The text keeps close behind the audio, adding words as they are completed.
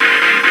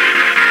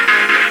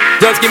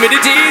Just give me the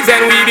G's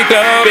and we be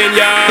clubbing,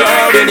 yo.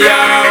 Clubbing, yo.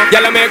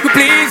 Y'all make me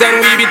please and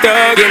we be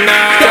thugging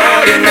now.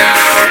 Thugging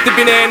now.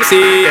 Dipping in the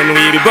sea and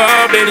we be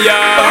bubbling, yo.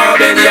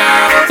 Bubbling, yo.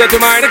 Set to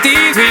mind the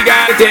T's, we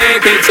gotta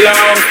take it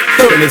slow.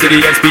 Going into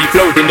the XP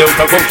floating, don't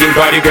provoking.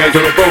 Party girls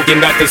who are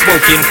broken, not the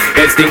smoking.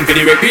 Best thing for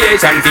the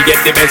recreation, to get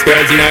the best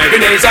girls in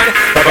every nation.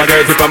 Papa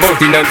girls who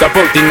promoting and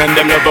supporting, and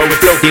them love how we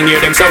floating, hear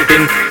them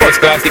shouting.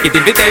 First class ticket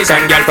invitation,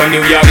 girl from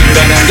New York,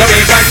 England and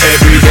Jamaica.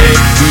 Every day,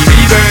 we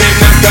be burning,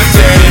 not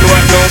concerning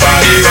what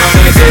nobody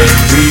wanna say.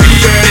 We be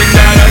earning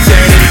dollars,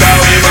 earning how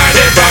we mind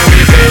it, how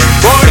we pay.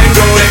 More than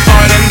gold and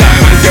oil and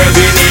diamonds, girls,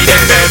 we need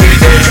them every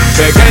day.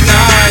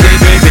 Recognize it,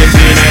 we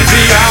pimping as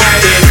we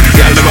riding.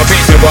 Girl, them a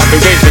face me, walk the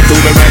race me to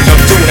me right up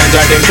tune and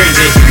drive them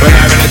crazy. When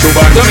I run a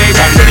two-bar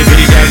Jamaican, ready for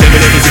the girls, them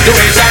in every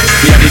situation.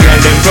 We have the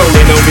girls, them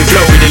flowing, now we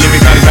flow with the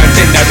lyrical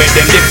content that make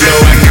them dip flow.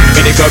 And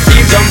when the club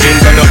keep jumping,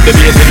 turn up the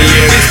bass in the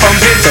air is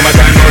pumping.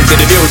 Summertime on to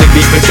the music,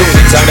 people tune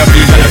it. Sound of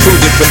people are too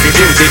different to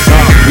music.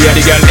 We are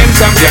the girls, them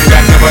champion,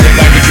 got nobody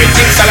like the great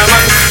King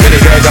Solomon. When the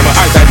girls on my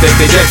heart, I take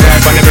the dress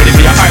right, and I'm ready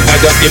for your heart, I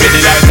just give me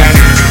the light and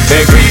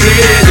make we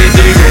blaze it,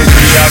 the room,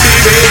 we are be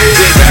raise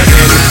it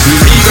again. We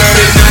be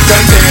burning, not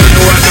concerning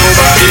what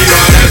nobody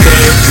wanna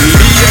say. We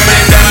be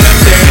earning dollars,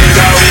 turning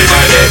how we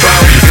mind it, how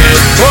we pay.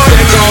 More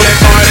than gold and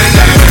oil and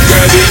diamonds,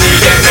 girls, we need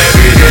them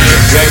every day.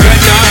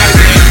 Recognize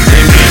it,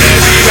 pimping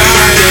as we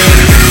riding.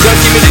 Just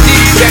give me the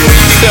D's and we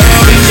be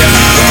clubbing, yo.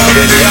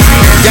 Clubbing, yo.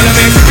 Y'all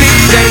make me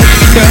please and we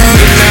be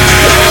thugging now.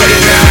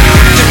 Thugging now.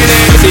 Dipping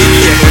in the sea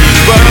and we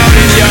be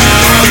bubbling, yo.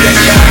 Bubbling,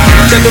 yo.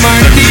 Set to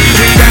mind the T's,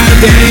 we gotta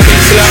take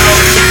it slow.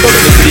 Going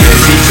into the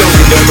SC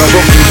floating, don't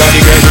provoking. Body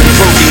girls who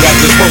smoking, got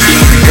to smoking.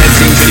 Best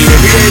thing for the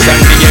recreation,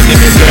 to get the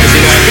best girls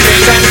in every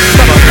nation.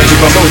 Papa girls who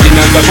promoting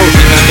and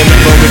supporting, and them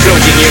love how we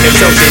floating, hear them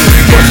shouting.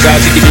 First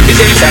class ticket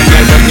invitation,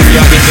 girl from New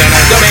York, England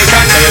and Jamaica.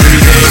 Every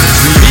day,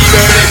 we be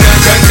burning, not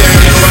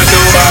concerning what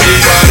nobody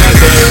wanna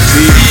say.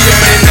 We be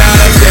earning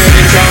dollars,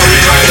 turning how we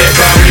mind it,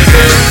 how we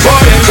pay.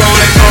 More than gold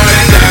and oil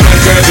and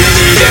diamonds, girls, we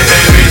need them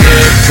every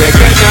day.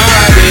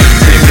 Recognize it,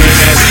 pimping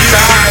as we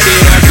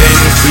riding again.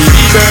 We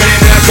be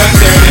burning, not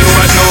concerning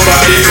what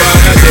nobody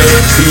wanna say.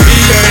 We be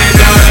earning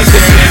dollars,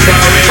 turning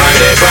how we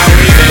mind it, how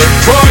we pay.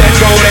 More than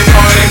gold and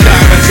oil and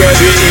diamonds, girls,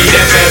 we need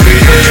them every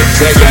day.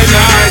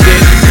 Recognize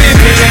it,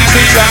 pimping as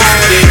we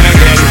riding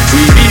again.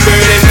 We be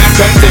burning, not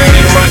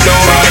concerning what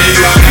nobody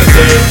wanna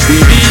say. We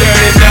be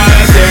earning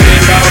dollars,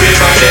 turning how we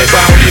mind it,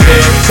 how we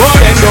pay. More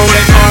than gold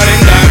and oil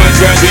and diamonds,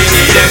 girls, we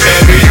need them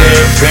every day.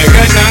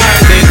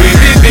 Recognize it, we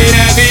pimping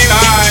as we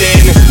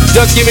riding.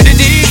 Just give me the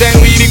D's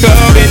and we be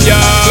clubbing, yo.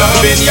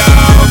 Clubbing, yo.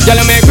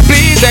 Y'all make me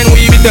please and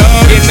we be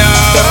thugging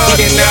now.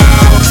 Thugging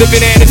now.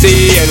 Sipping in the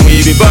sea and we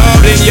be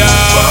bubbling, yo.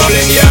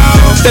 Bubbling, yo.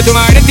 Set to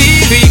mind the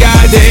T's, we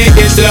gotta take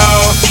it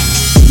slow.